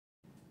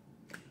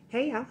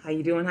Hey y'all, how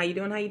you doing? How you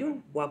doing? How you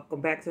doing? Welcome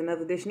back to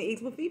another edition of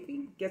Eats with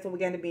FeFe. Guess what we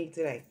got to be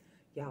today?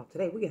 Y'all,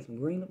 today we got some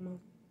green mussels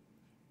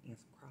and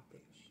some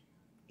crawfish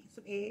and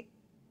some egg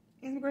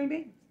and some green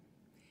beans.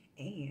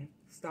 And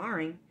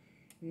starring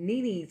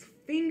Nene's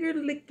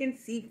finger-licking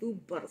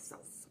seafood butter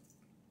sauce.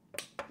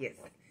 Yes,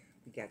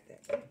 we got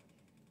that.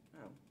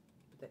 Oh,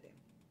 put that down.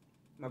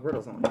 My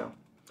griddle's on, y'all.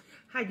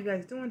 How you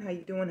guys doing? How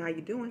you doing? How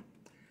you doing?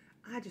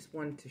 I just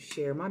wanted to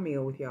share my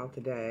meal with y'all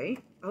today.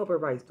 I hope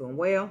everybody's doing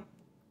well.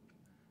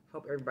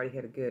 Hope everybody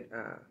had a good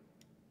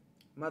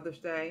Mother's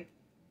Day.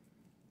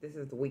 This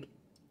is the week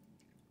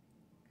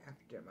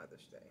after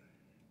Mother's Day.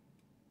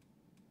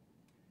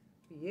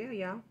 Yeah,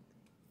 y'all.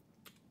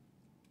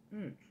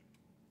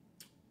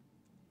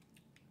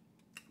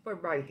 Hope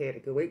everybody had a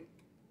good week.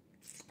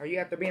 Are you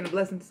out there being a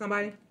blessing to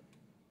somebody?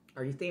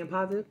 Are you staying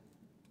positive?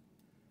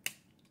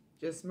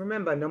 Just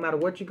remember, no matter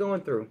what you're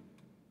going through,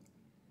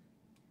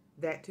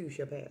 that too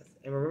shall pass.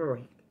 And remember,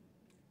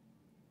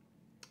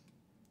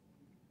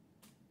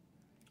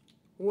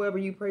 whoever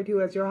you pray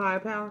to as your higher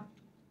power,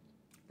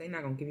 they're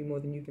not going to give you more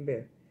than you can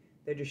bear.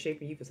 They're just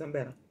shaping you for something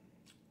better.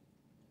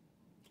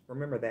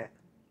 Remember that.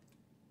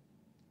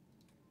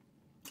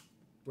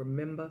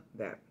 Remember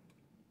that.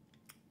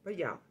 But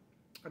y'all,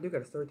 I do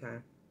got a story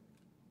time.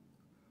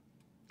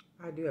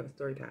 I do have a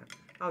story time.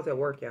 I was at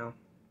work, y'all.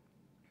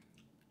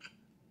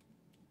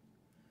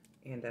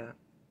 And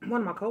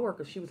one of my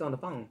coworkers, she was on the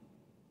phone.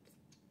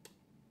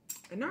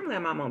 And normally I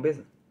mind my own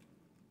business.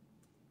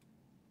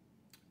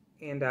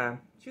 And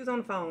she was on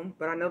the phone,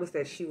 but I noticed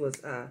that she was,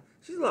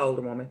 she's a little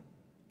older woman.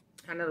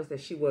 I noticed that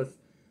she was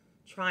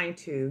trying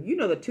to, you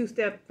know, the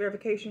two-step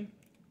verification?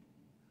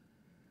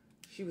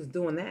 She was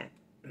doing that.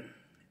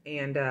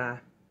 And I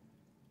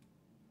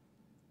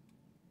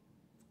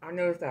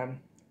noticed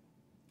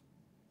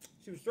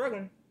she was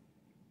struggling.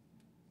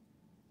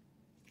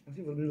 And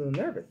she was a little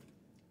nervous.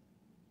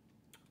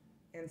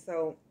 And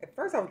so, at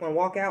first I was going to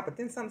walk out, but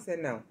then something said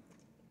no.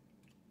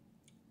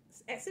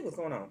 Let's see what's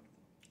going on.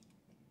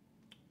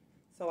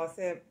 So I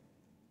said,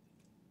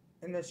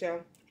 in the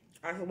show,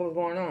 I said, what was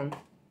going on?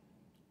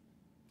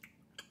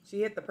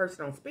 She hit the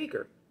person on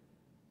speaker.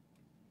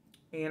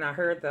 And I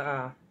heard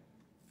the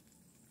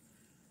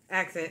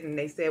accent, and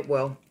they said,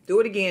 well, do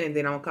it again, and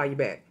then I'll call you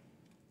back.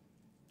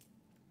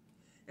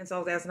 And so I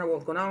was asking her what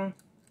was going on.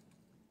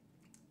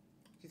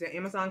 She said,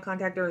 Amazon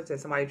contacted her and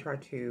said somebody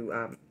tried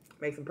to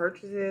make some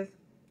purchases.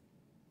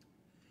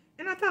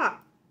 And I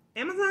thought,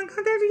 Amazon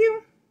contacted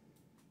you?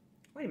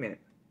 Wait a minute.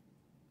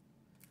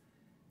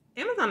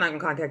 Amazon not gonna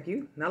contact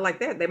you. Not like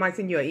that. They might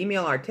send you an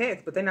email or a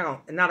text, but they're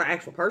not an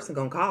actual person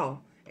gonna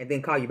call and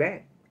then call you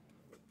back.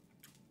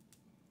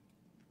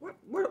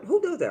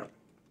 Who does that?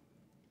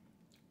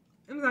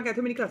 Amazon got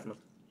too many customers.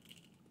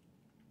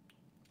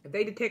 If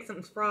they detect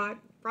something's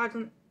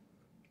fraudulent,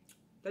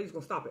 they just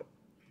gonna stop it.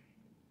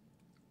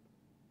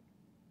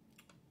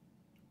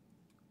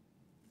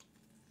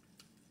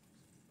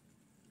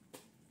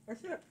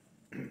 That's it.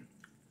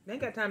 They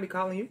ain't got time to be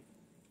calling you.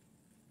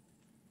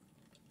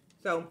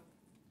 So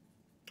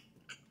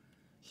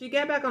she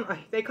got back on.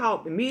 They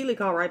immediately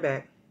called right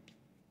back,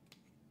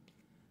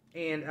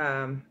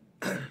 and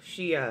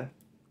she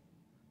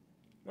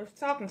was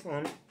talking to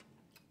him,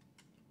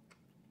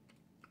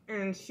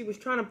 and she was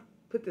trying to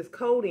put this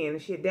code in,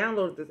 and she had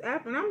downloaded this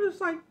app, and I'm just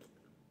like,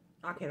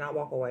 I cannot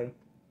walk away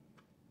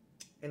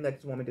and let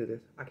this woman do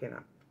this. I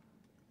cannot.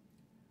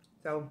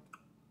 So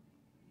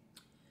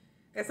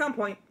at some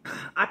point,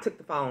 I took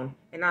the phone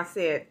and I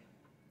said,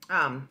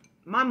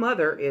 my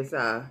mother is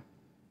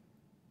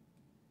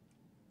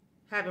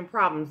having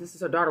problems. This is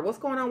her daughter. What's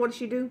going on? What did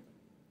she do?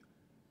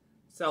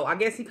 So I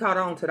guess he caught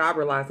on till I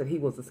realized that he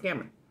was a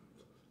scammer.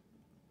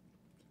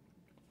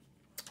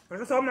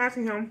 So I'm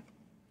asking him,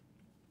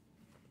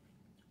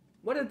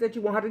 what is it that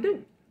you want her to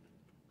do?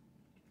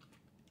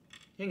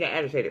 He got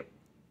agitated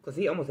because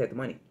he almost had the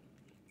money.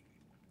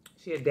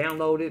 She had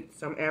downloaded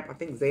some app, I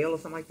think Zelle or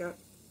something like that.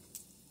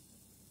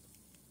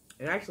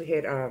 And actually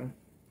had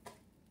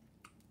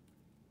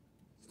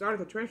started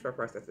the transfer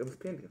process. It was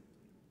pending.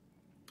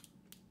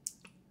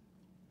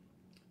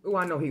 Oh,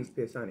 I know he was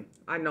pissed, honey.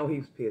 I know he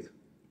was pissed.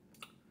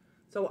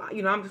 So,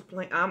 you know, I'm just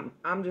playing.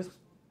 I'm just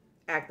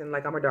acting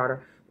like I'm her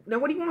daughter. Now,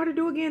 what do you want her to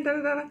do again? Da,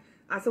 da, da, da.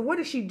 I said, what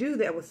did she do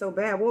that was so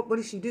bad? What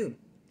did she do?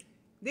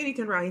 Then he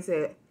turned around. He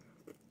said,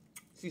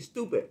 she's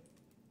stupid.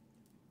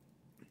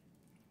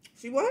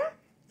 She what?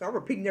 So I'm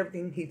repeating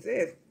everything he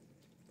says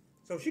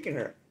so she can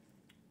hear it.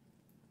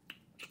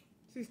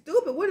 She's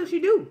stupid. What did she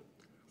do?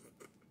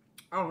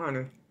 Oh,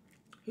 honey.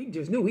 He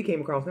just knew he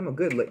came across him a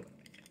good lick.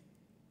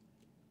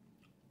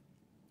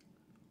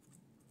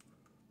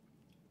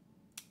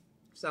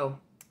 So,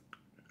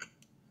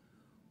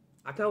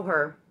 I told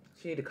her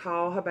she need to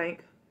call her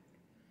bank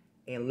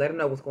and let them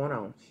know what's going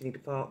on. She need to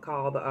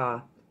call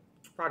the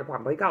fraud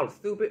department. But he called it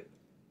stupid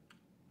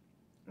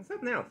and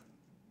something else.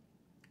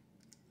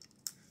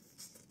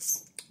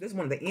 This is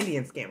one of the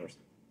Indian scammers.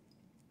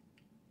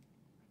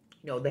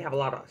 You know, they have a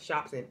lot of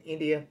shops in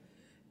India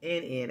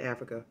and in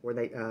Africa where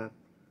they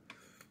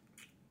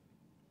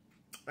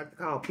like to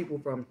call people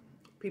from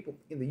people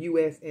in the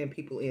U.S. and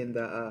people in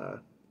the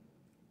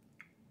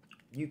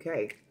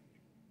UK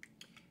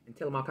and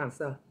tell them all kinds of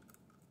stuff.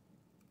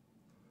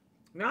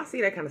 Now I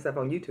see that kind of stuff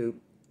on YouTube.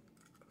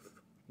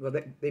 Well,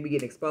 they be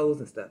getting exposed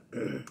and stuff.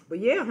 But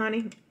yeah,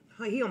 honey,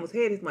 he almost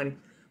had his money.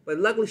 But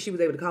luckily, she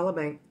was able to call her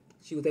bank.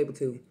 She was able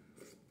to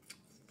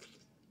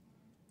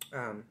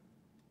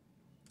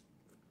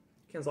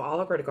cancel all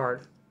her credit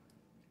cards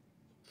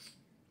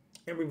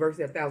and reverse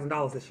that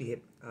 $1,000 that she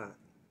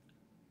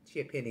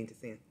had pending to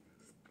send.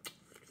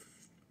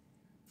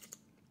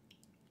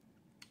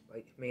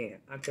 Like, man,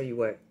 I tell you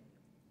what,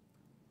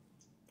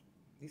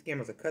 these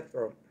scammers are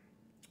cutthroat.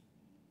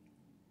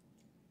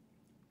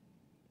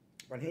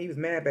 But he was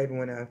mad, baby,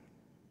 when I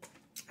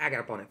got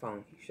up on that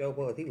phone. He sure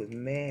was. He was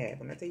mad.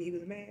 When I tell you he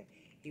was mad,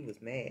 he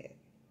was mad.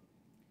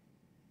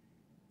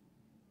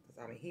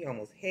 Because, I mean, he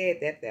almost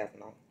had that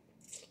 $1,000.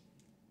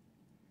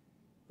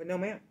 But no,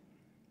 ma'am.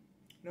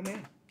 No,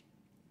 ma'am.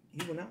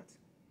 He will not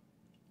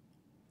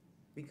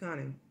be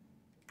conning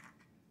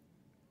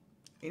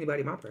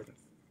anybody in my presence.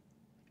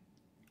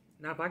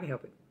 Not if I can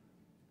help it.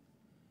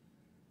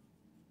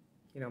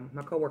 You know,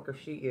 my coworker,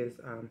 she is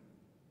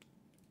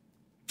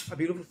a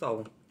beautiful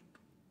soul.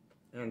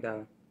 And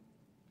you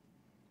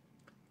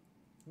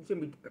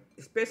shouldn't be,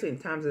 especially in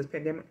times of this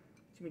pandemic,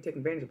 you shouldn't be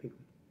taking advantage of people.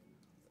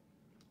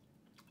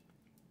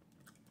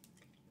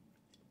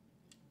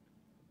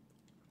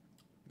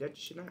 That you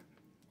should not.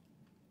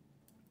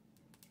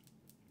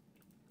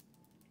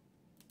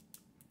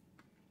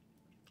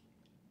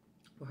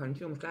 Well, honey,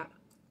 she almost got.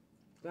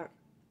 Stop.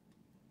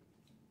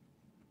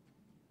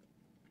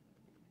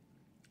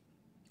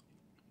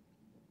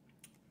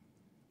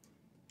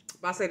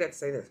 But I say that to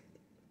say this.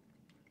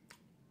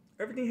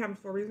 Everything happens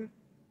for a reason.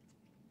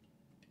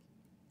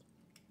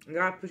 And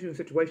God puts you in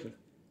situations.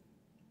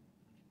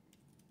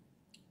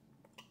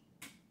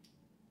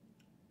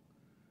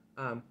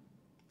 For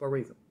a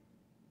reason.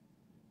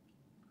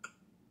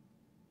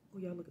 Oh,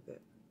 y'all, look at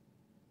that.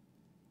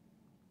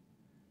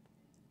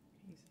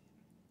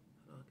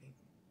 Okay.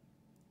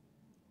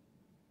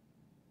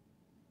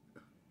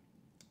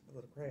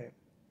 Look at the crab.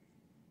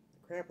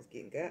 The crab was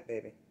getting got,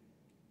 baby.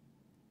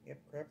 Yep,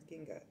 the crab was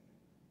getting got.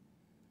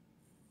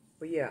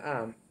 But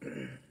yeah,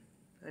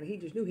 and he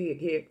just knew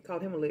he had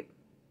caught him a lick.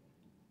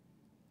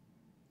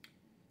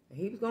 And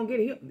he was gonna get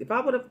it. If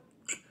I would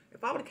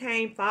have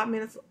came 5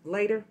 minutes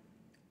later,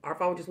 or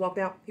if I would just walked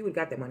out, he would have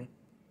got that money.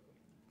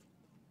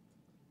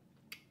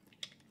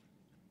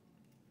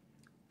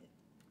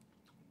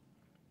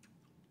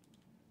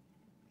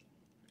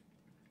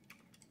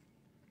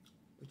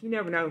 But you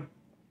never know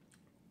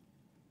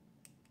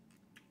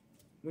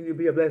when you'll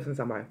be a blessing to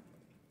somebody.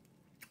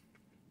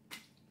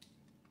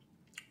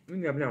 You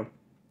never know.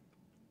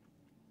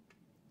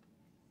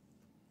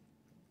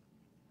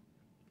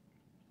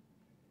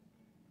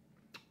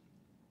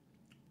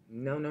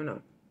 No, no,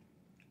 no.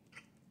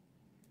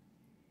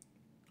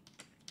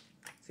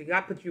 See,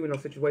 God put you in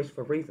those situations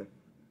for a reason.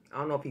 I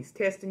don't know if he's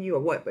testing you or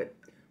what, but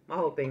my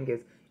whole thing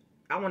is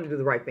I want to do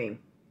the right thing.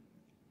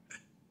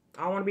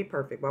 I don't want to be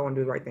perfect, but I want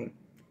to do the right thing.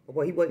 But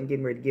what he wasn't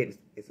getting ready to get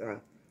is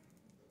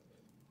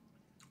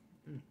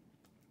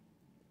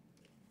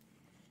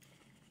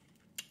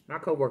my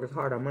co-worker's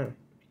hard on money.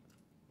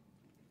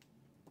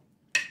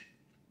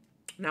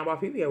 Not while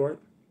FeFe at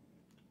work.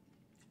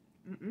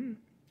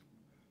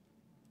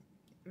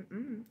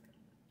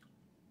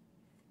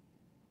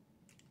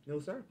 No,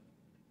 sir.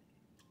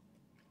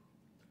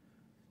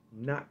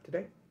 Not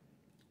today.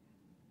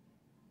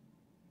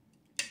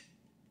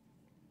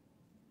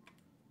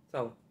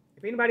 So,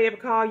 if anybody ever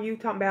call you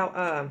talking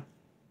about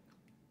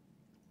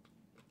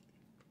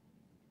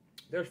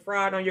there's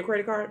fraud on your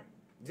credit card,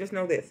 just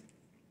know this.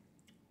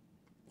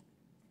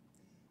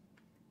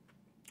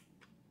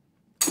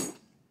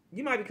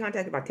 You might be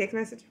contacted by text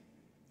message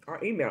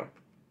or email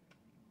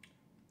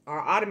or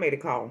automated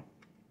call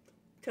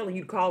telling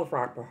you to call the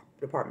fraud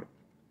department.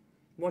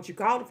 Once you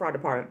call the fraud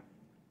department,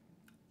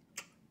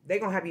 they're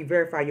going to have you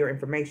verify your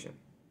information.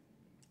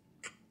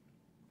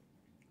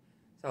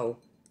 So,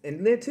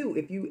 and then too,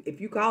 if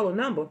you call a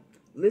number,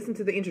 listen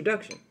to the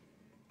introduction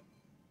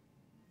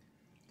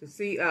to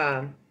see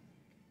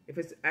if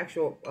it's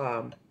actual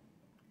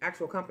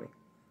company.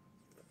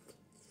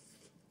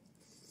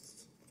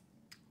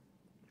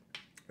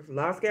 There's a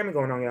lot of scamming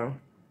going on, y'all.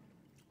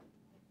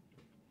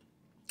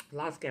 A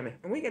lot of scamming.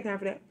 And we ain't got time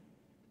for that.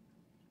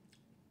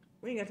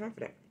 We ain't got time for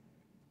that.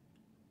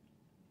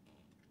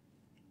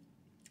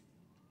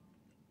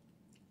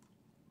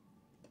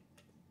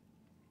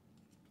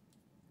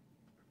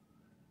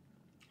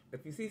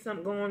 If you see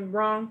something going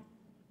wrong,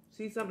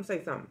 see something,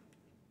 say something.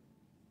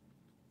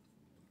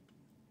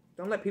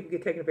 Don't let people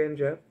get taken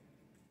advantage of.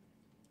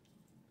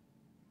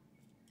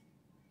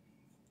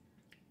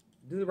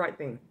 Do the right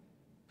thing.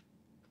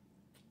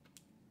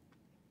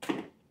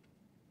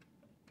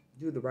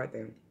 Do the right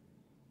thing.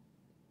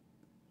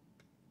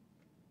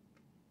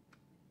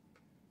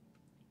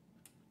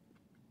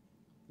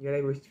 Yeah,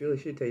 they really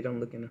should tell you don't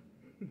look in there.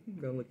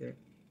 Don't look in it.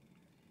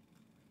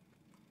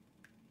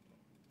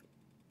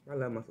 I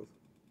love mussels.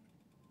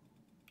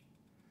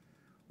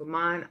 But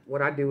mine,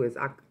 what I do is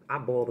I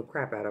boil the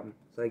crap out of them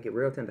so they get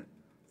real tender.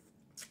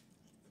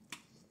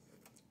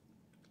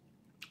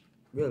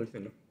 Really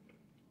tender.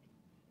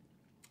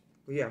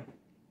 But yeah.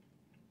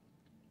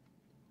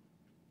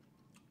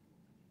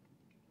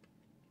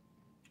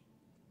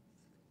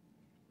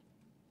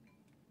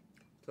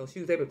 So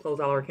she was able to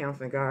close all her accounts,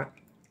 thank God.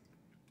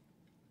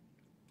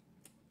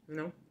 You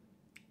know?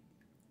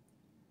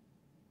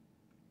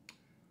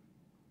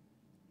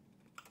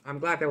 I'm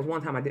glad there was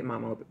one time I didn't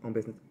mind my own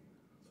business.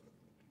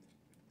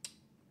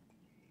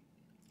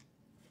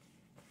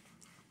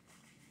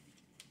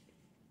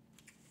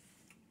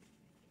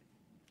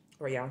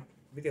 All right, y'all.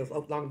 Video's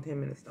up longer than 10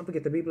 minutes. Don't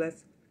forget to be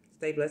blessed,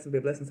 stay blessed, and be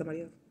a blessing to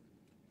somebody else.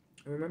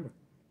 And remember,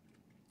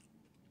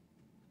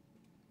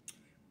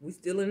 we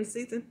still in the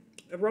season,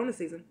 the Rona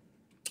season.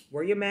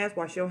 Wear your mask,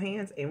 wash your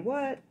hands, and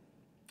what?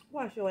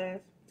 Wash your ass.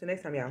 Till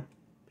next time, y'all.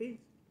 Peace.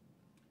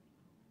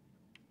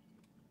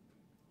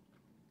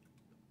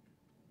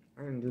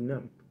 I didn't do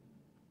nothing.